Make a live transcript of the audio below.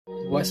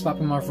What's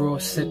poppin', my bro?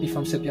 SEB P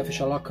from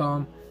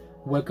SEBPofficial.com.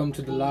 Welcome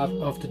to the live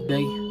of the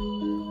day,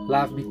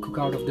 live beat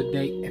cookout of the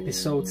day,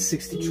 episode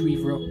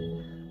 63,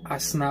 bro. I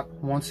snap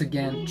once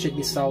again. Check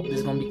this out. This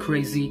is gonna be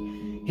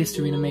crazy.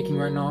 History in the making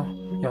right now.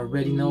 You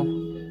already know.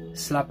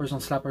 Slappers on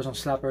slappers on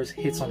slappers,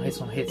 hits on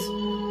hits on hits.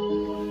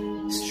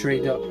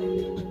 Straight up,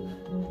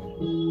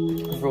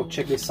 bro.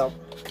 Check this out.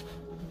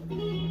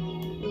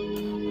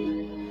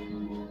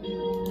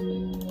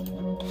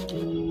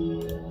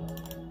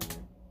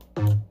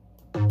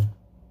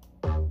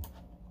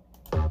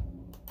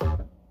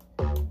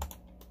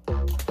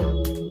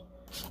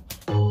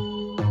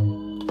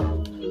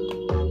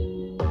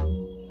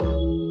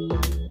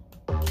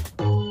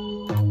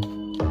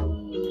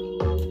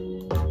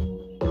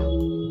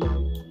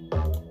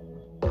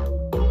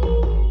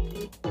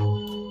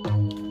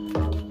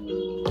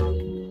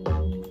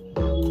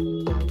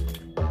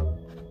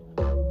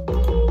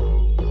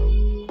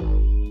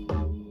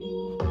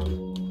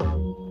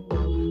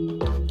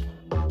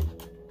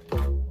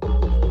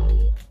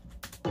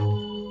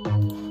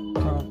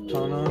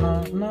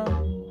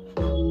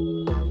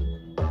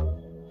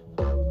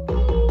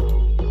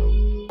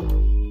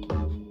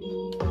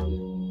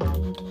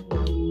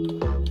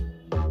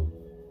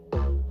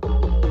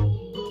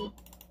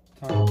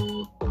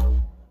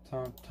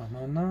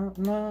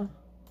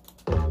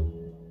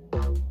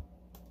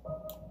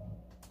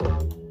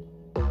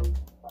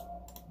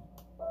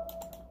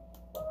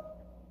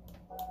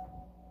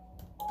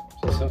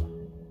 C'est ça.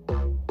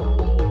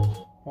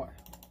 Ouais.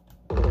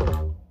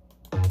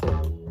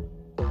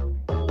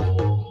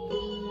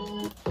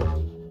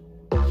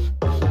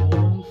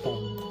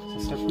 Ça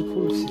serait plus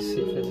cool si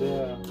c'est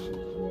faisait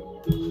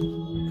plus...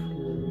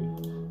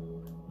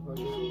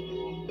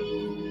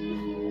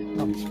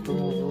 un petit peu,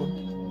 on va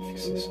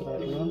fixer ça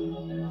là.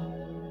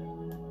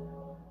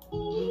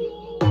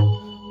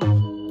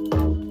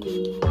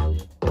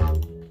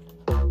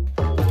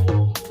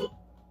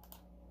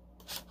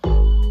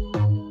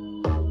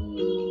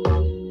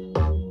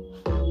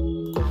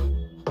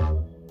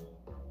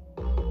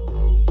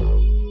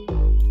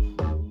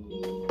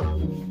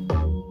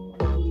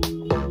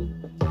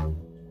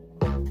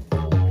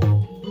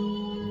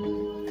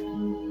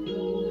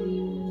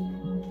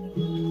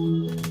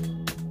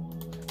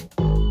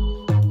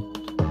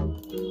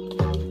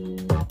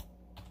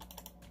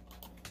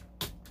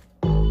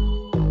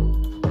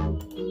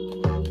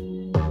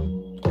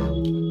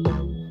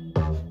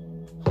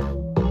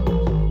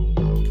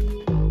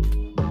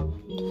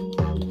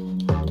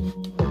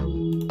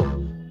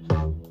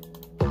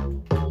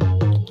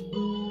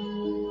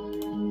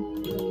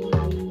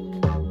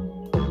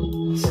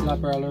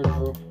 Slapper alert,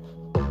 bro.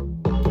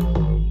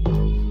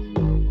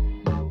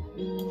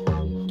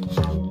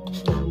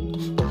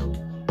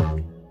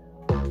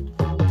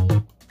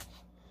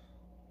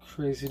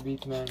 Crazy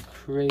beat, man.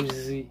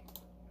 Crazy.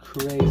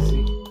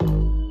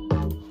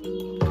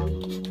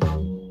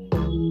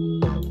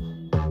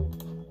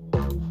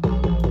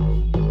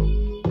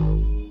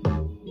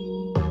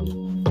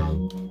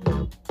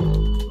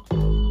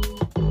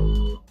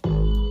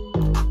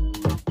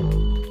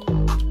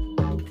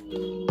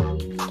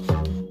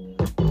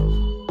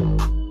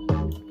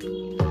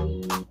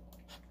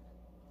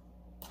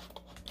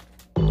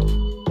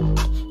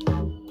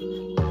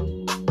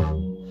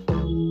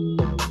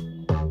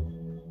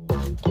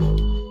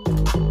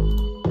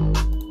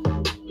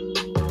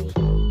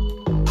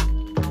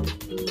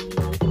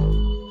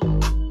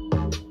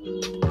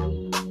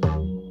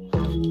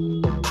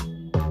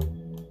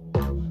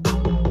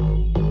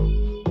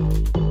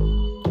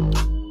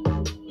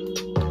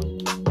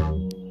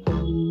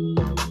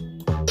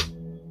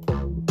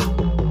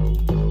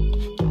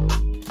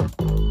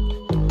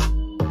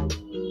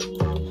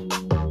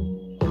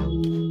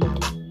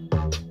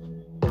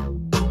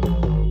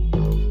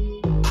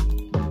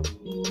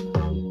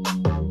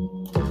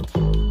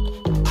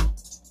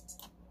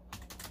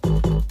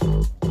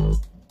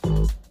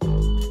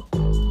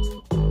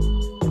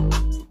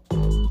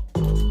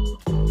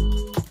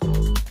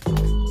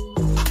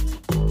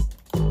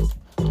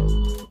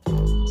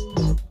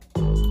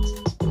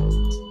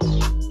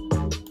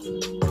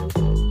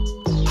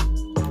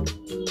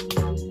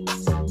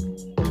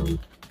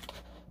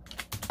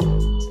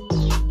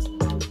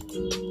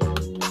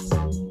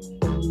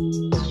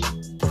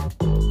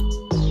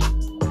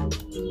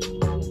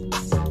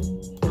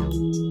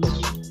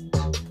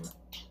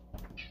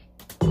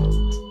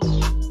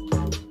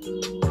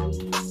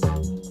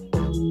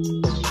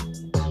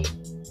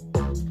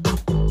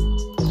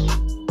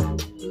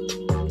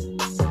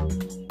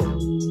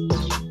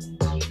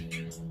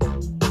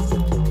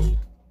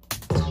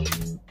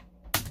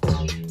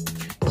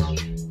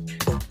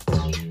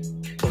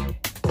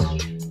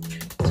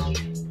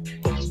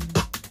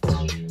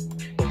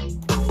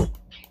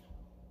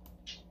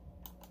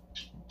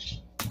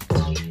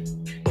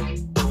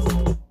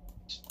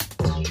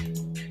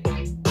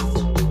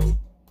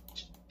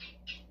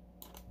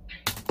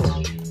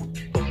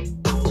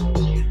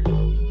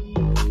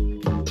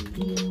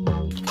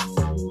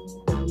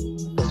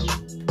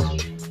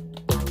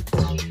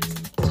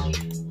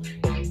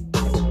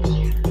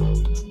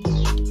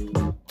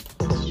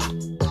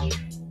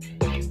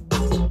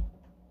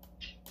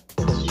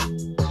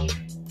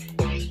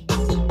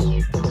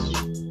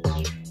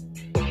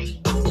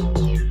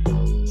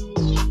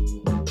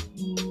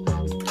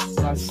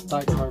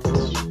 Alright, my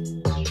bro.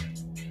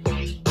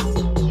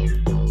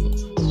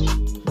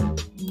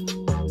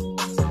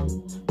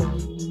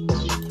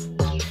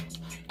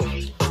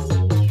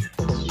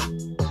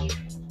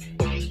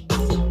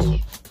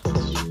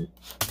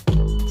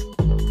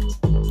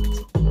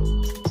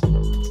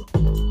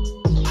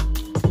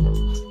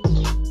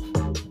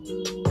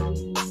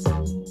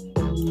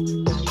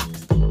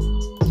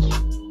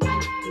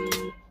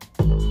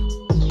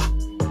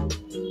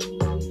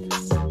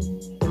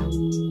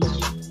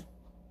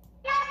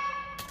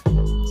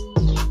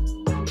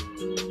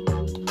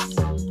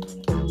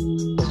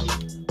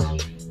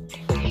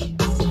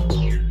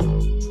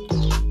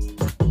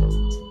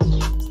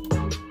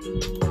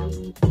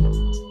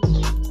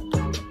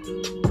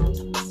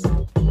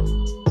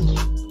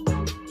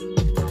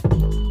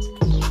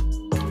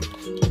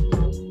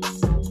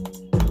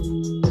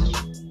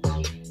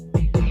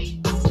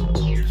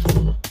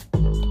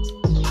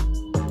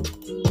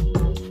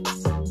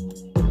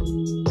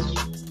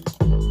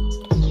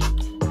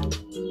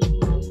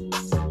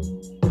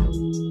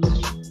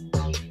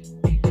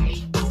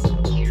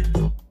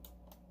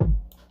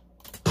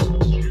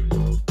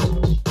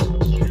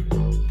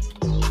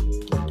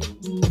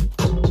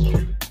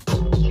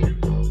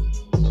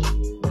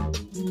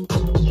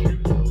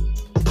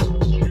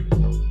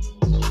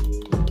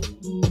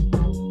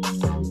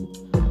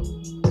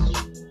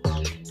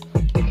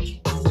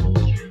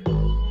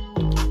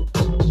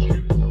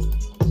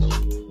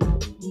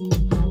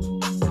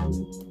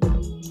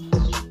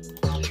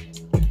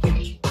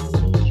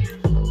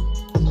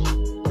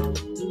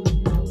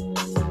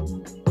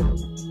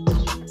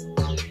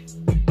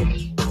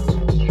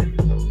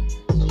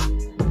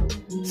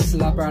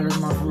 Slap alert,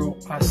 my bro.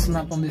 I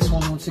snap on this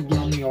one once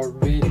again. You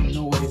already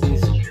know what it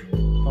is.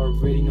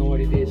 Already know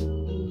what it is.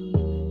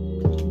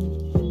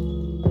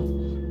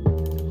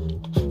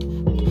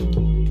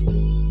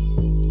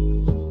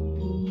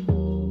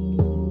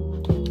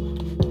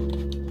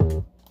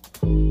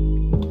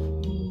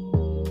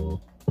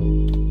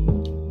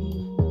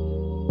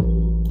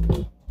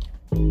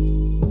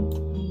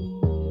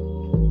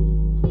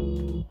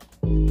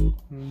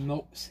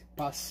 Non, c'est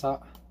pas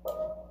ça.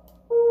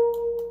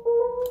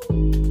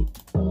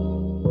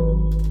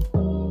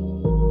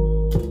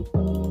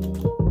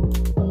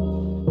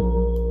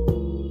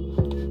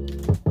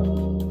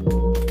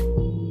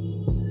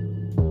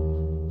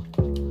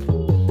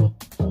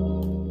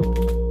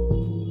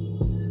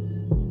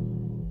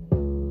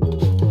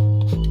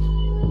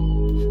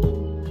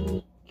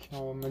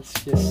 On va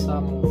modifier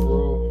ça, mon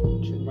bro.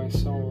 Check bien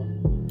ça.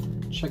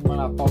 Check bien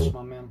la passe,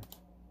 ma man.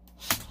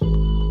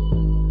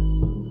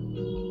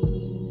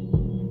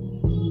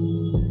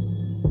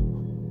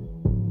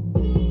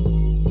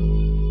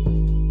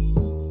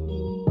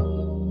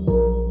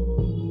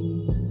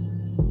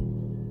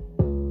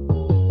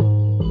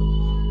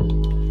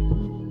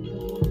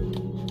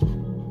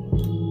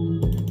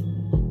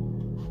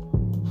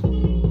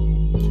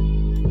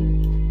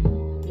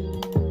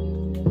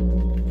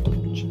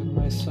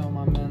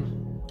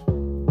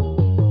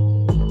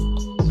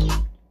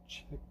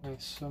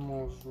 Ça,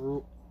 mon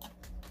bro.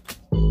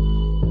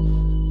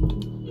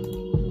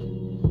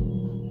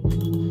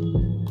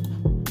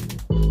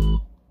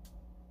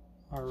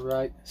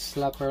 Alright,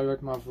 slapper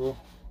alert, my bro.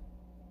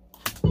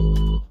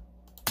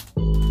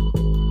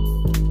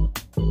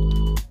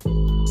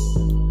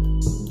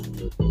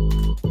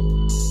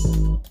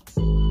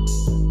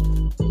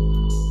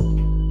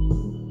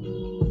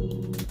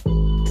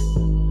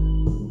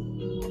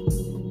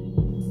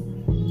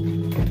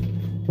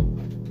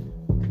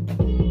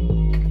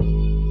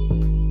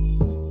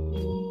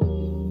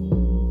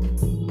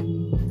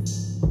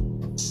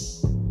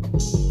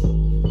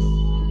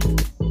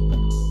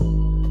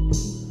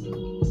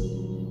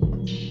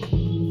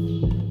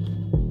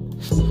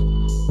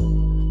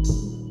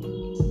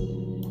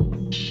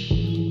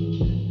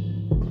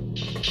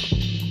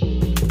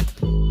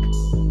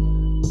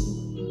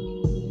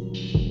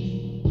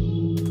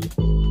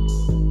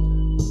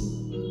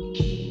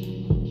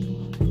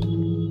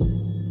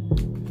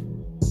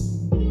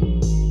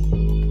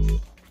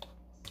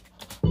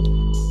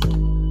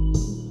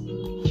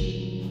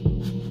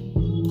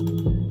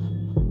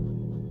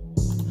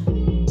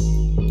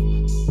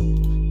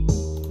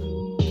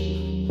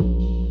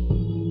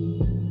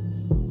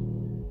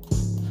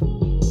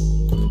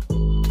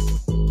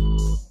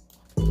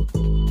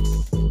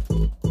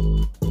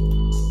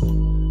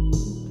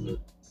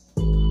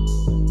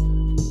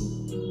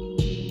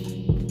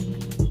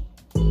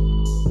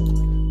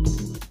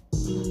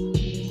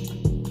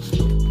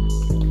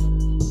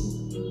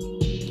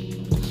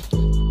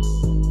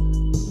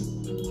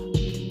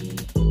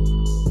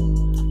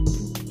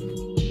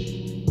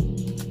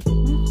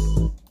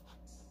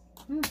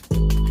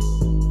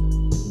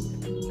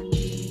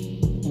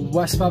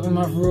 What's poppin',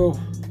 my bro?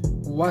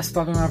 What's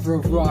poppin', my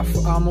bro? I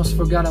almost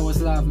forgot I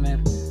was live,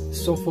 man.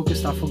 So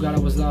focused, I forgot I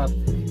was live.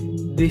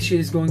 This shit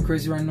is going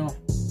crazy right now.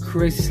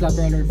 Crazy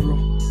slapper alert, bro.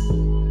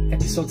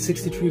 Episode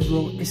 63,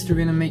 bro.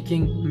 History in the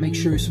making. Make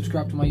sure you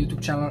subscribe to my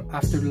YouTube channel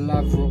after the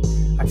live, bro.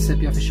 At SEB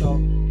P Official.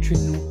 3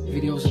 new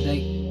videos a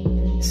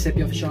day. SEB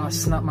P official, I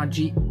snap my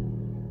G.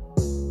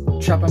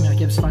 Trap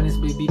America's finest,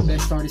 baby,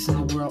 best artist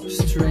in the world,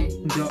 straight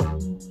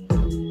up.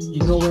 You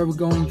know where we're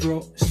going,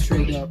 bro,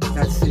 straight up.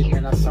 That's it,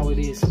 man, that's how it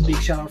is. Big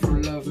shout out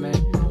for love, man.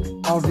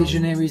 All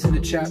visionaries in the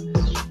chat,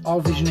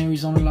 all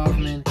visionaries on love,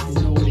 man.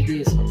 You know what it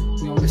is.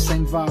 We on the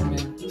same vibe,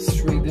 man,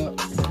 straight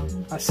up.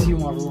 I see you,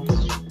 my bro.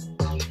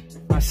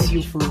 I see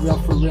you for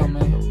real,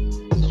 man.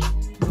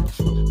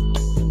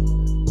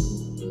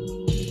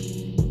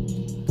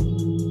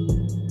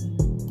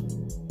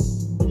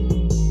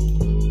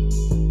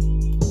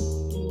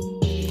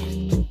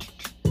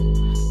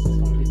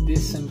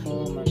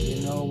 Simple, man.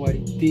 You know what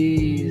it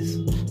is.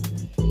 You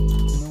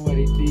know what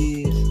it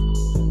is.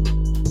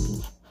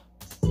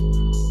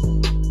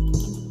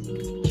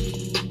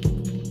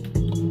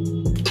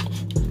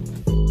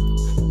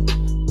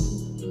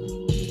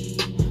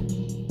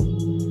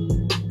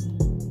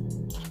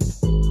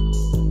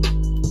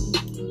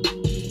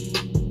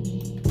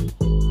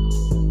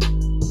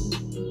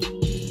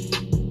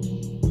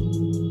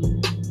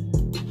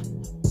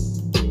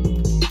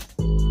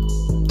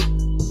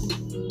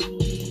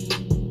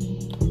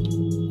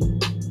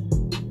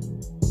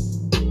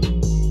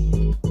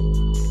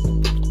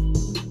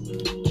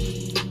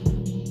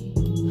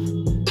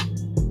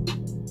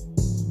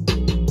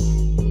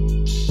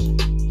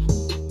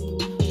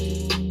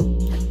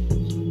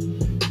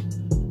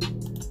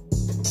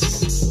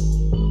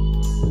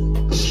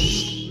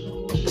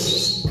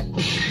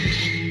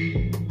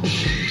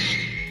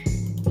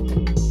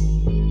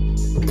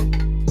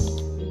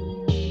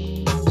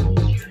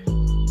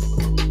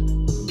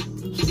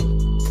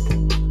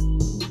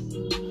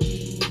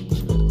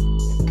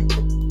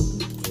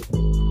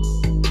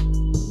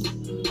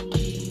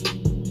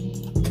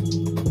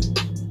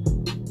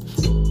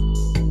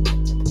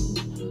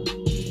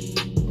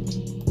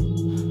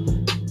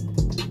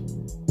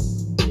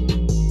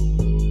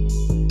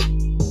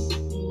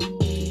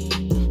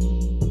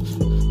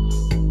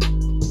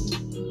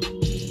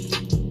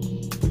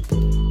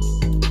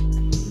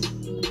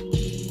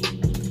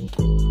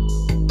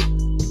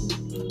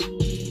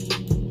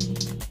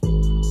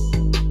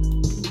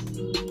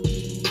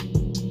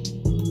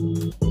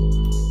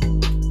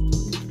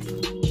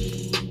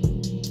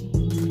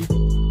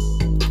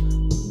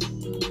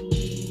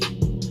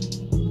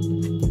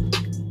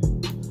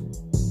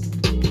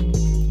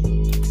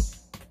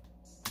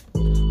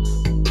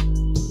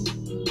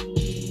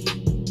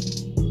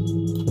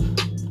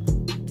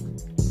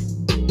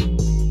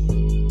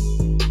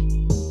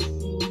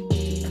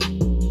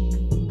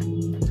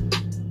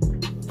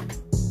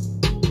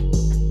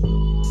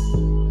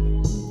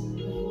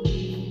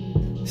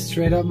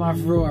 Straight up, my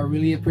bro, I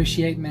really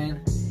appreciate,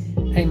 man.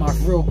 Hey, my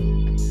bro,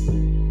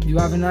 do you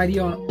have an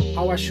idea on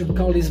how I should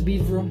call this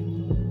beat, bro?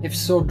 If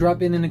so,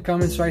 drop it in the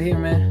comments right here,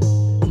 man.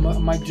 I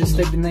might just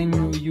take the name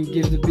you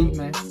give the beat,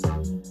 man.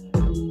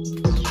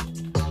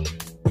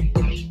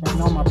 Right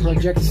now, my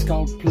project is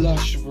called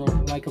Plush, bro.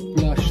 Like a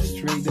plush,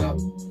 straight up.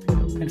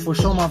 And for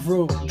sure, my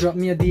bro, drop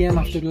me a DM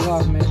after the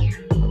live,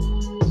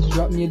 man.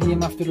 Drop me a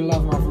DM after the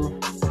live, my bro.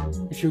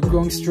 If you're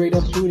going straight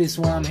up to this,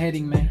 where I'm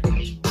heading, man.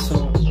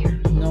 So,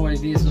 you know what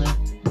it is, man.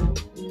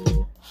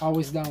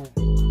 Always down.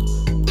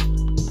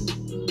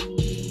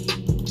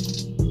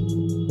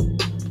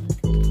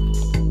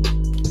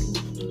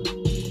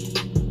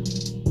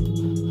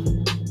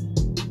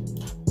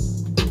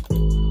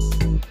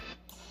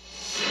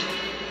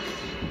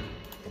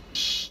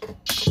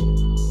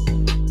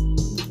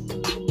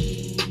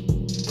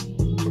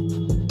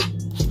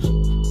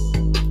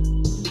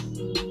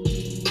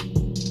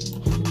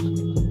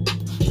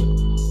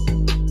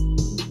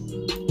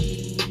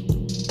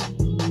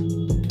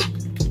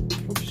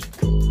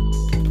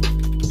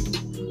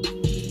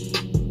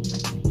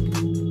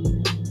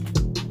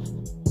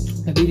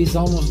 The beat is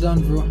almost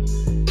done, bro.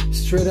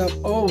 Straight up.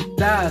 Oh,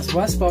 Taz,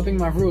 what's popping,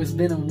 my bro? It's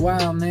been a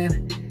while,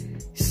 man.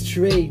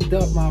 Straight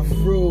up, my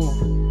bro.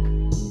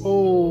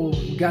 Oh,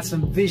 we got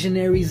some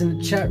visionaries in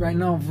the chat right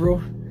now,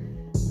 bro.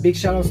 Big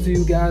shout outs to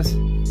you guys.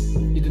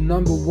 You're the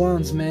number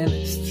ones, man.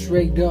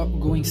 Straight up,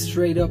 going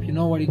straight up. You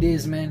know what it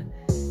is, man.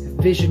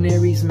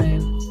 Visionaries,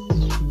 man.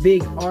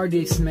 Big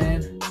artists,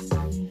 man.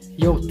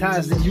 Yo,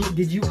 Taz,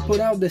 did you put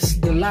out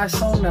the last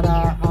song that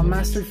I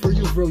mastered for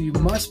you, bro? You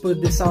must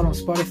put this out on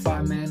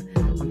Spotify, man.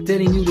 I'm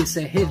telling you, this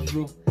a hit,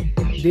 bro.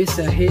 This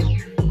a hit.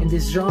 And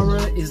this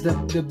genre is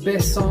the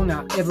best song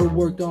I ever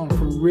worked on,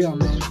 for real,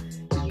 man.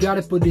 You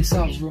gotta put this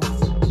out, bro.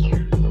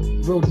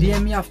 Bro,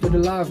 DM me after the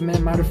live,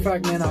 man. Matter of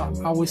fact, man,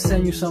 I will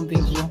send you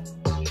something, bro.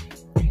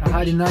 I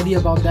had an idea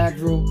about that,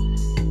 bro.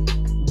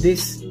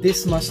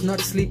 This must not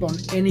sleep on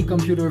any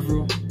computer,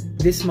 bro.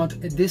 This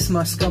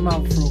must come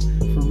out, bro.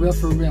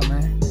 For real,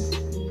 man.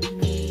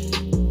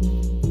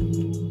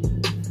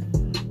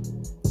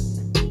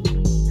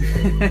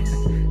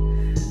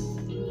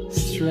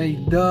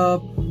 Straight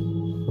up.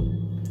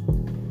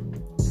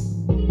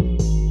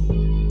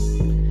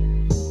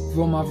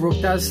 Bro, my bro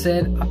Taz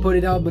said, I put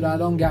it out, but I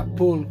don't got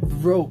pulled.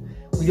 Bro,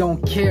 we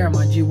don't care,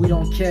 my G. We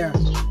don't care.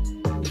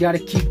 You gotta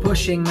keep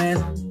pushing, man.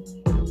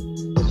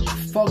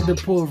 Fuck the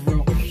pull,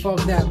 bro.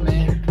 Fuck that,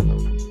 man.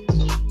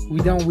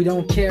 we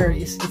don't care.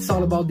 It's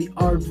all about the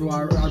art, bro.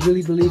 I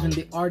really believe in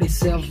the art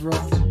itself, bro.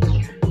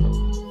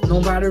 No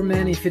matter,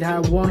 man, if it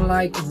had one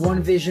like,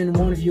 one vision,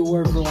 one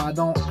viewer, bro, I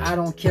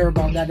don't care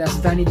about that. That's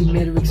vanity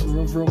metrics,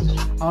 bro.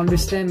 I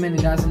understand, man,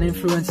 it has an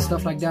influence and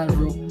stuff like that,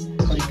 bro.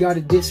 But you gotta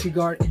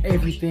disregard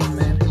everything,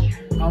 man.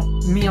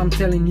 I'm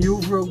telling you,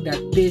 bro,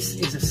 that this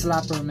is a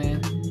slapper,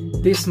 man.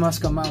 This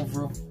must come out,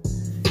 bro.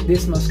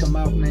 This must come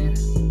out, man.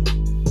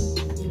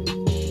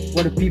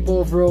 What the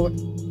people, bro,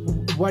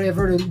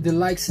 whatever the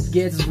likes it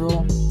gets,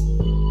 bro.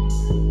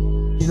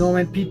 You know,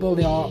 man, people,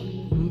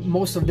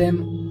 most of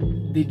them,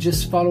 they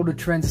just follow the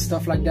trends and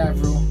stuff like that,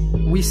 bro.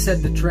 We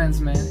set the trends,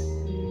 man.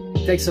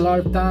 It takes a lot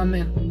of time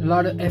and a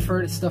lot of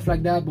effort and stuff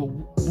like that, but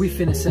we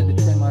finna set the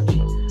trend, my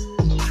G.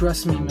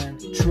 Trust me, man.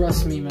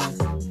 Trust me, man.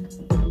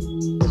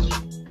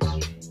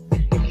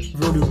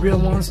 Bro, the real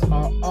ones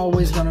are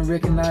always gonna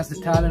recognize the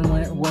talent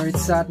where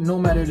it's at, no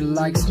matter the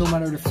likes, no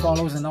matter the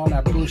follows and all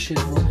that bullshit,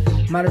 bro.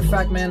 Matter of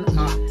fact, man,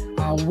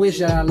 I wish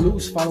that I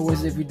lose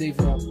followers every day,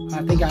 bro.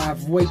 I think I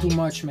have way too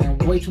much, man.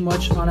 Way too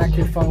much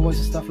unactive followers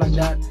and stuff like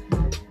that.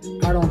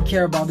 I don't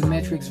care about the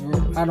metrics,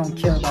 bro. I don't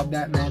care about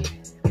that, man.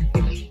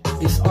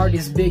 This art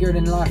is bigger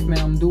than life, man.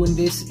 I'm doing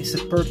this, it's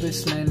a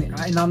purpose, man.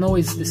 And I know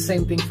it's the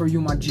same thing for you,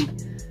 my G.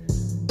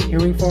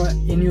 Hearing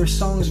in your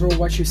songs, bro,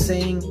 what you're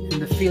saying and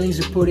the feelings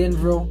you put in,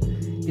 bro,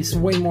 it's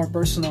way more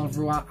personal,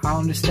 bro. I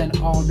understand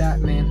all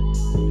that, man.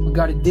 We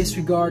gotta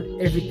disregard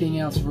everything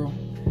else, bro.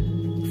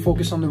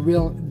 Focus on the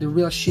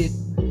real shit.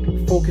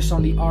 Focus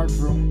on the art,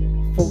 bro.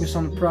 Focus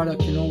on the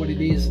product, you know what it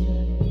is.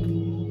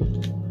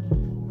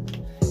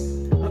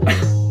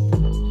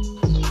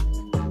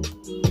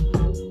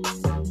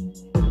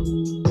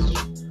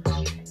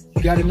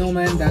 You gotta know,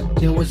 man, that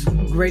there was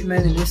great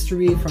men in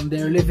history from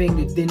their living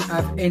that didn't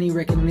have any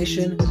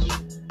recognition,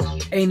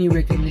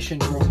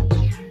 bro.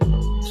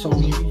 So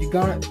we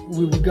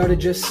gotta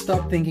just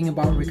stop thinking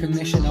about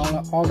recognition,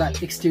 all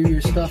that exterior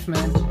stuff,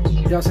 man.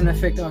 It doesn't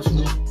affect us,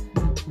 bro.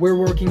 We're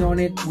working on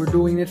it. We're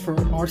doing it for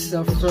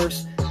ourselves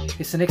first.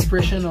 It's an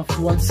expression of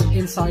what's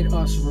inside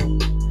us, bro.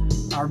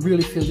 I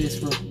really feel this,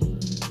 bro.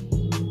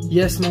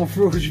 Yes, mon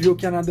bro, je vis au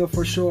Canada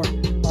for sure.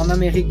 En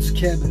Amérique du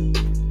Québec.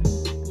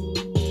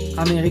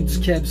 Amérique du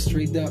Québec,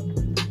 straight up.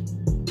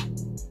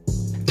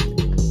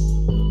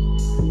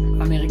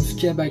 Amérique du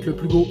Québec, le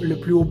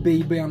plus haut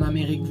PIB en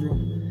Amérique, bro.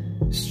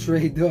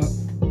 Straight up.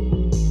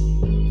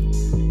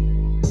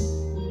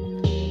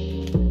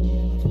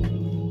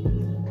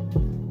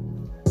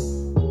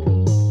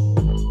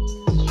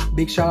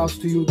 Big shout outs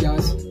to you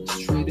guys.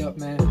 Straight up,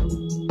 man.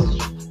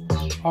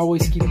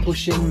 Always keep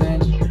pushing, man.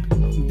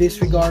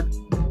 Disregard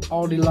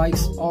all the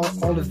likes, all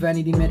the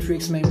vanity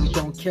metrics, man. We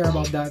don't care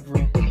about that,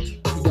 bro.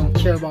 We don't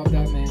care about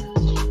that, man.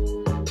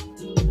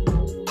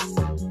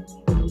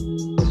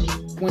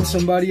 When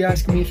somebody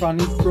asks me if I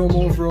need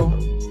promo, bro,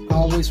 I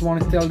always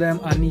want to tell them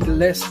I need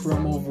less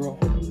promo, bro.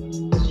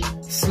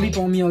 Sleep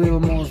on me a little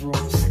more, bro.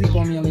 Sleep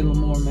on me a little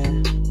more,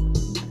 man.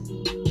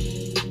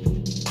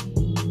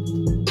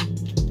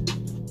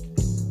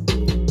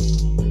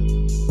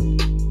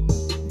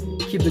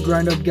 Keep the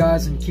grind up,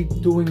 guys, and keep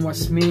doing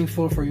what's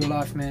meaningful for your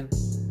life, man.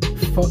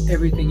 Fuck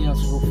everything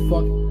else, bro.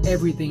 Fuck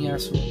everything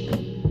else, bro.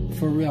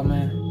 For real,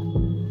 man.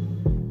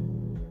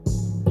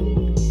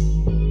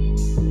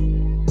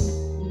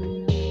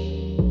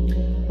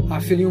 I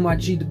feel you, my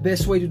G. The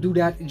best way to do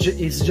that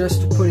is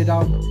just to put it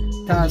out.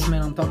 Taz,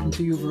 man, I'm talking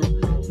to you, bro.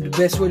 The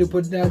best way to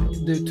put that,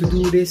 to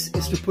do this,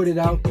 is to put it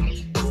out.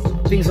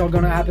 Things are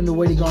gonna happen the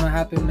way they're gonna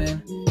happen,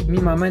 man. Me,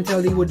 my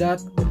mentality with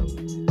that,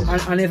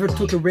 I never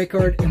took a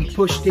record and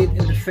pushed it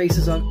in the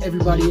faces of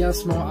everybody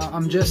else, man.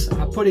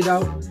 I put it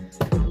out,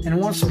 and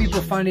once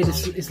people find it,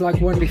 it's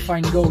like when they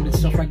find gold and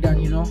stuff like that,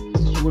 you know?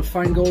 They will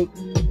find gold.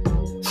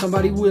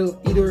 Somebody will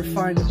either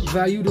find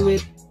value to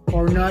it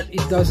or not.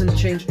 It doesn't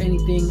change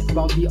anything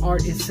about the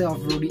art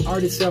itself, bro. The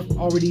art itself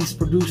already is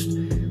produced.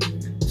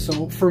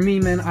 So for me,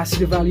 man, I see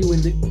the value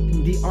in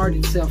the art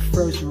itself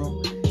first,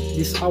 bro.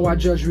 This is how I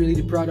judge really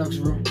the products,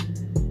 bro.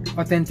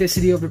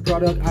 Authenticity of the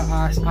product.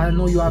 I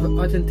know you have an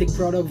authentic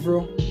product,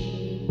 bro.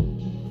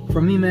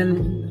 For me,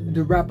 man,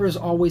 the rappers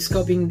always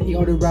copying the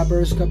other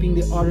rappers, copying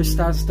the other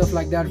styles, stuff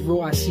like that,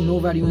 bro. I see no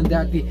value in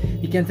that.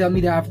 You can tell me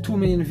that I have 2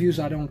 million views.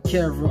 I don't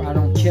care, bro. I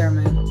don't care,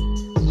 man.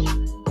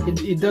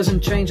 It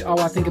doesn't change how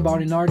I think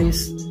about an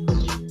artist,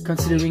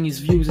 considering his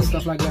views and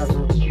stuff like that,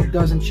 bro. It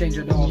doesn't change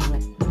at all, bro.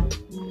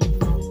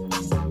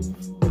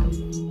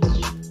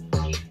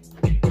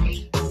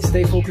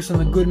 Stay focused on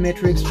the good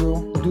metrics,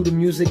 bro. Do the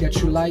music that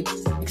you like.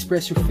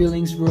 Express your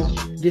feelings, bro.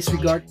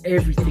 Disregard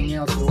everything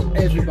else, bro.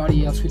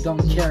 Everybody else. We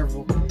don't care,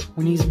 bro.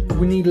 We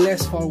need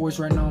less followers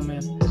right now,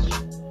 man.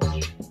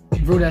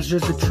 Bro, that's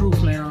just the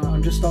truth, man.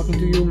 I'm just talking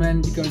to you,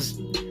 man, because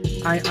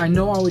I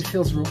know how it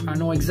feels, bro. I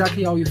know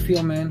exactly how you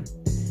feel, man.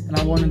 And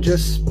I want to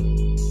just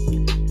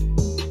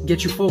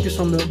get you focused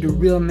on the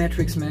real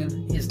metrics,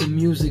 man. It's the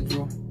music,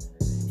 bro.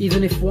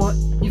 Even if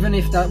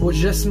that was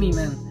just me,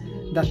 man,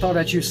 that thought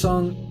that your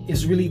song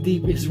is really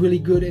deep, is really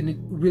good, and it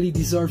really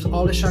deserves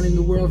all the shine in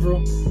the world,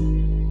 bro,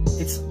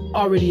 it's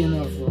already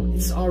enough, bro.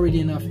 It's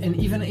already enough. And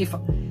even if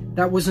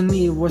That wasn't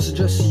me, it was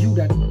just you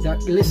that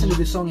listened to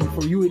the song, and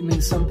for you it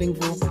means something,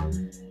 bro.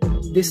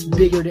 This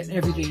bigger than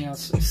everything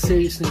else.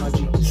 Seriously, my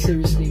G.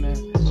 Seriously, man.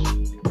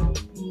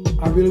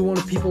 I really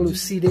want people to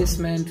see this,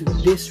 man, to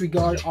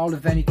disregard all the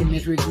vanity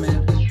metrics,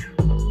 man.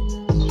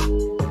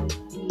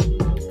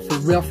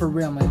 For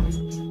real, man.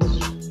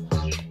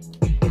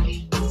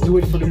 Do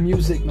it for the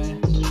music,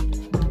 man.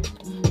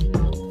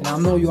 And I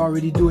know you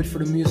already do it for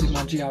the music,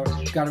 my G. I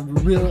got a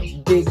real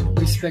big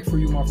respect for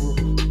you, my bro.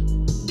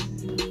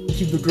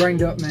 Keep the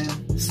grind up, man.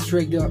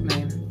 Straight up,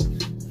 man.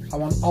 I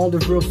want all the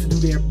bros to do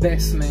their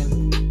best,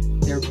 man.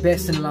 Their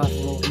best in life,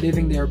 bro.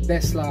 Living their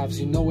best lives.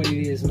 You know what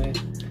it is, man.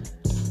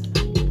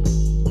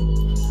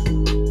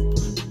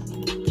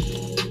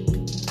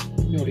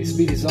 Yo, this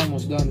beat is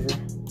almost done, bro.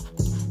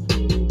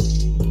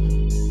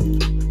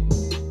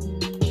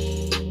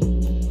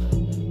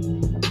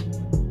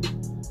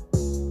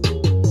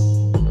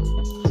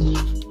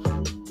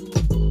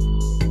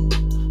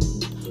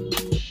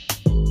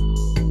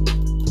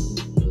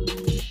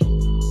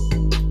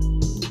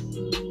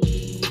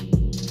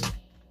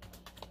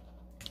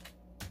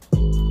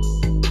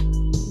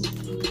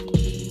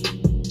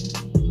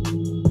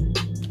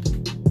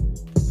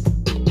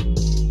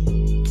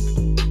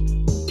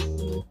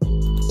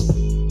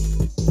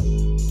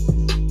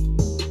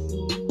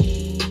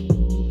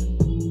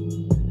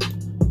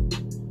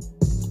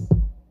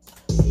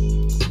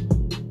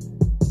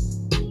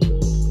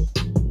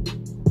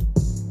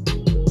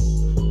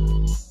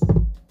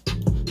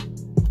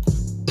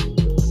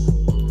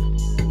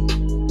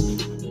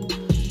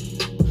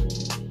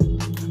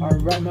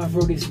 Alright, my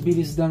bro, this beat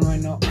is done right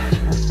now.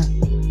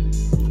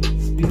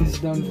 This beat is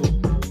done,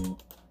 bro.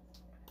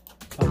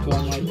 Time to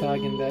add my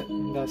tag,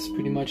 and that's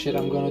pretty much it.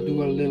 I'm gonna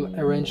do a little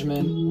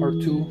arrangement or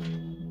two.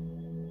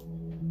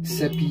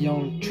 SEB P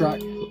on track.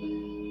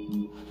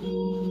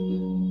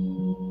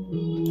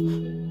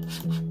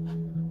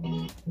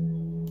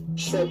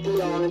 SEB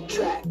P on the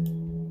track.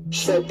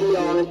 SEB P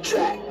on the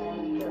track.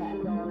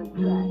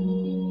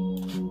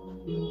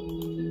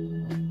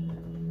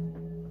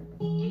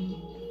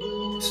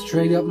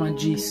 Straight up, my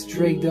G,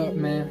 straight up,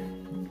 man.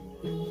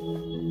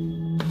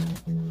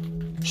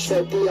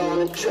 SEB P on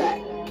the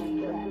track.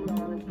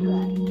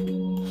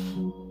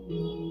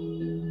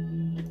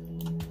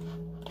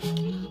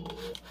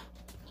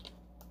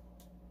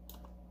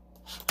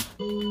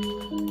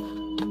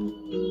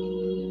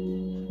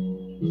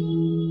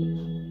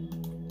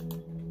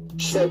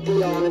 SEB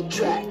P on the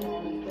track.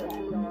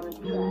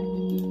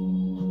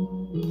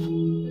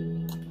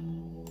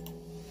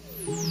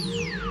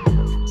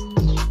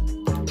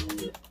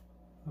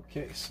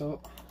 Okay, so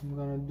I'm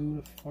gonna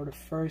do for the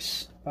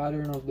first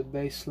pattern of the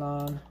bass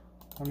line.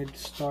 I need to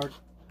start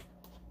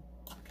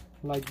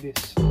like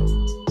this.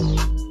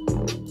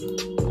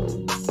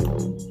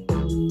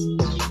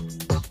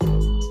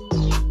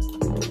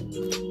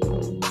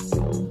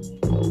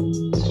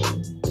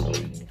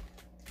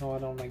 No, I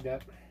don't like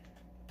that.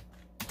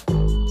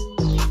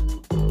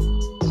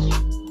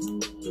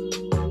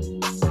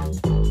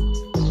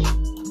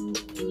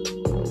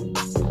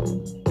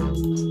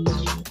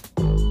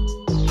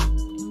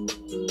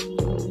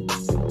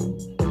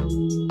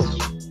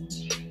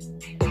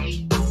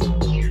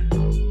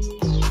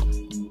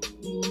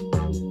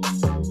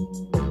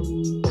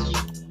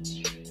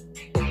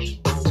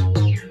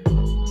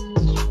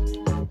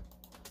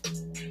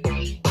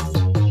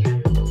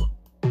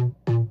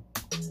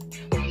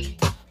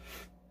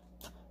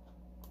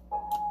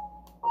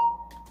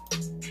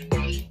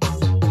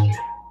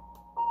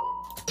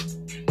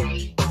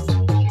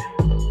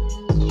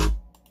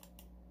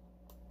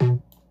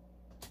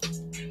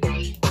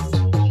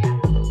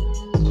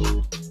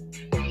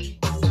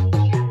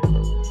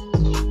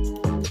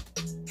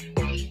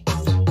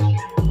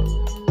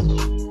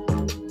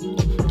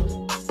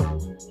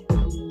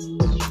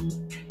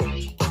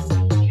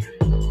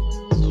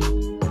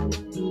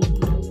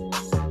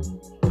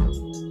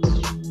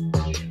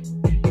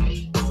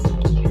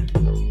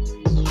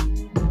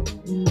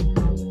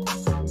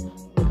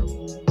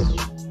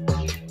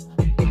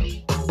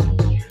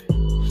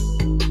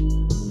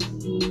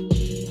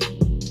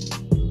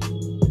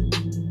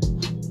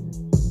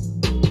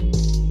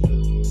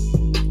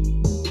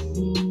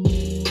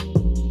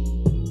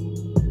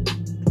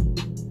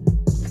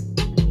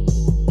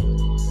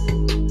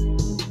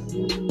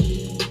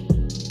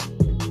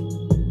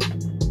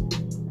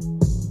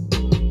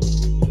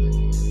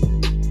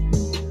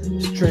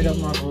 Straight up,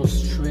 my bro,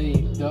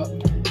 straight up.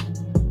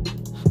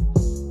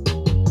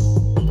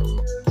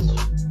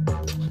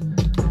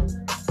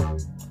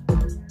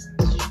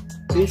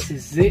 This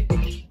is it.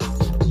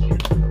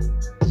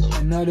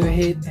 Another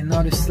hit,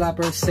 another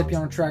slapper. SEB P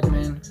on track,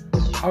 man.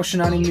 How should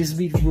I name this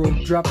beat, bro?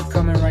 Drop a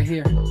comment right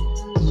here.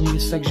 Need a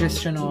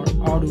suggestion or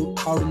how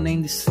to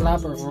name this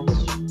slapper, bro.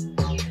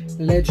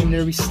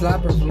 Legendary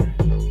slapper, bro.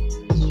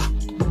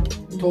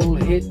 Total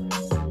hit.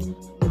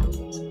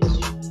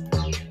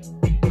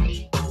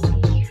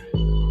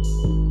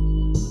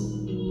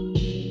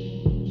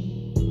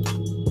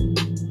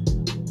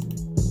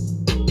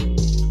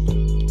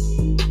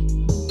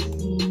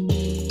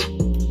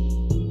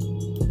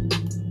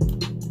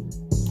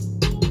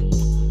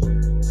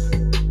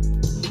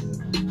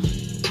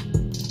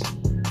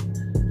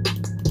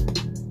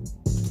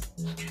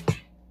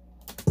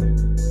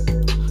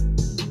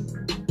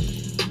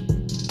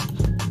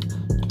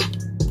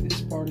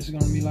 part is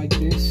gonna be like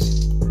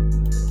this,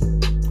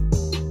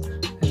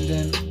 and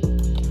then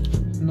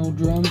no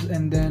drums,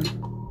 and then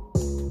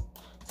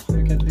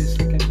look at this,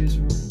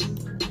 bro.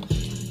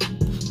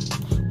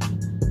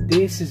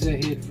 This is a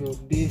hit, bro.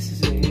 This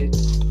is a hit.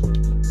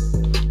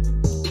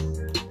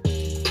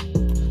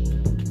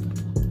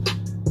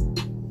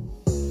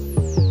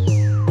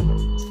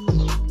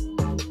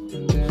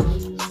 And then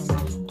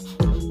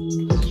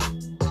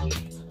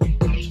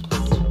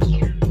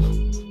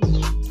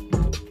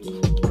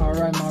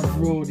alright, my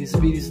bro, this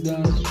beat is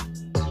done.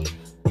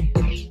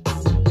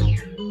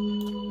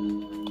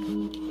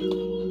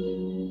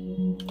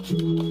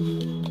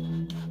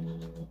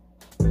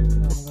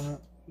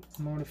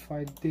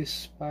 Modify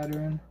this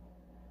pattern.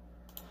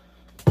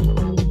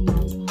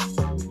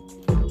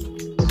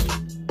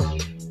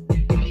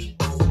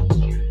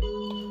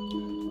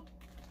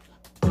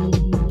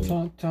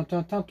 Ton,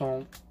 ton, ton,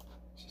 ton.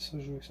 C'est ça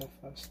que je veux que ça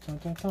fasse. Ton,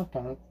 ton, ton,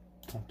 ton,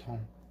 ton, ton.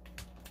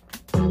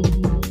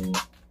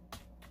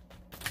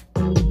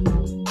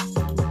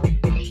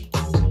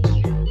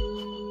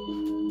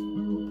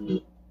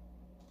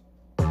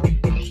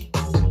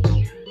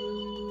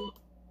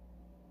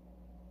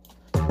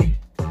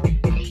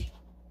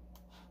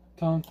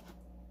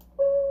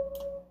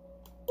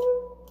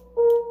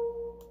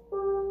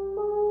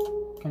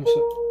 Comme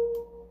ça.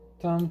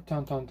 Tam,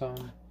 tam, tam, tam.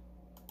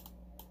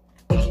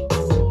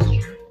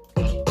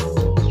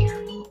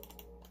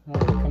 Ouais,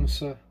 comme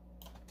ça.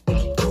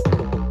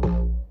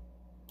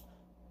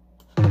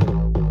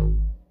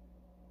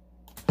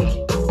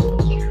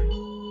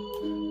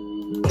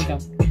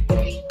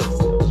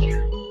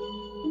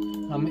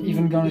 I'm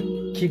even gonna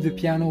keep the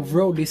piano,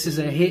 bro. This is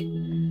a hit.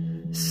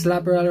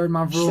 Slapper alert,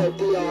 my bro.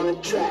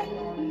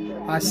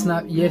 I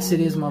snap. Yes,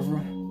 it is, my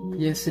bro.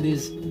 Yes, it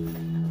is.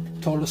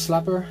 Total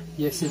slapper.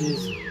 Yes, it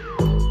is.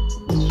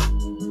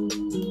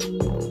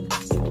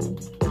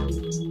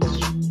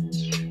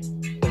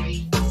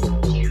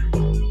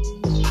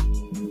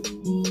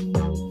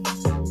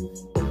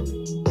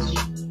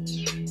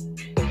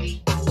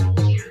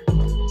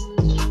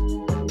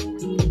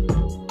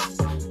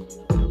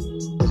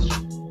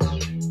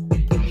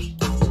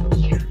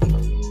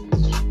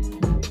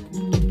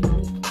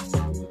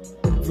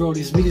 Bro,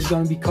 this beat is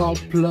gonna be called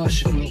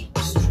Plush, bro.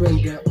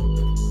 Straight up.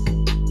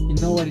 You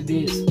know what it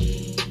is.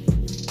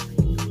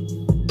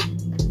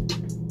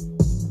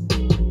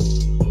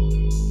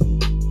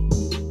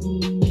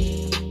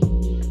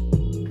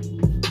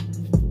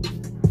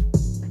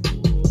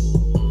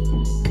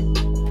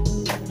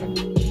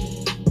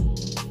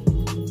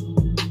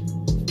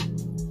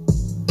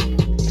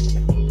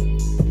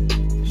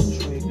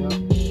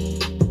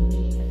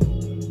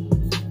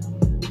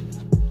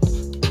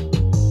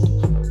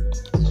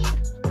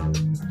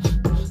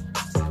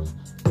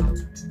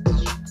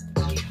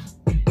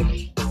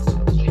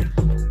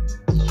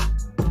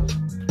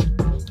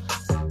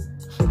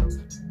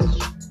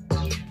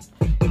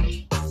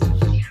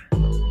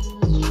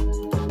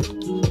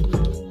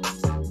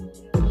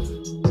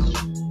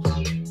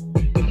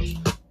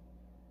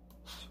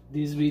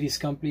 This beat is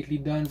completely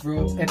done,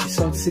 bro.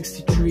 Episode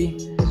 63.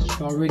 You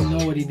already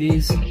know what it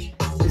is.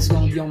 This is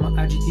gonna be on my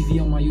IGTV,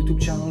 on my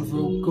YouTube channel,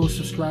 bro. Go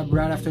subscribe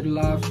right after the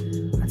live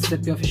at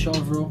SEB P official,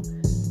 bro.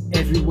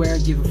 Everywhere,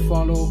 give a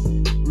follow,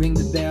 ring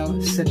the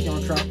bell, SEB P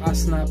on track. I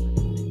snap.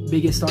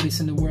 Biggest artist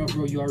in the world,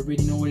 bro. You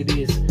already know what it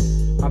is.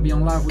 I'll be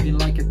on live within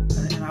like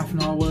half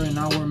an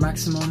hour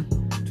maximum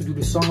to do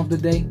the song of the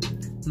day.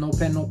 No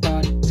pen, no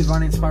pad.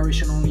 Divine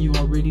inspiration only. You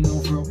already know,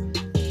 bro.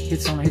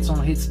 Hits on hits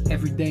on hits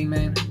every day,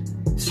 man.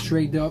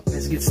 Straight up,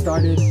 let's get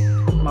started.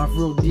 My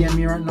bro, DM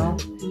me right now.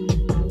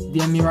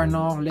 DM me right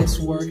now. Let's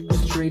work.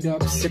 Straight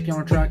up, SEB P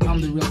on track. I'm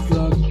the real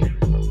plug.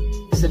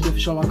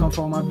 SEBPofficial.com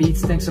for all my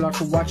beats. Thanks a lot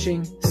for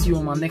watching. See you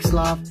on my next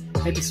live.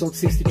 Episode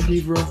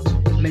 63, bro.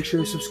 Make sure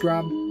you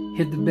subscribe.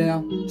 Hit the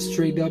bell.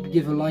 Straight up,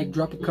 give a like,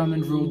 drop a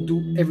comment, bro.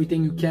 Do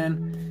everything you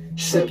can.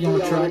 SEB P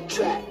on track.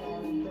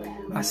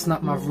 I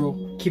snap, my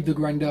bro. Keep the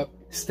grind up.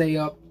 Stay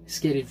up. Let's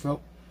get it, bro.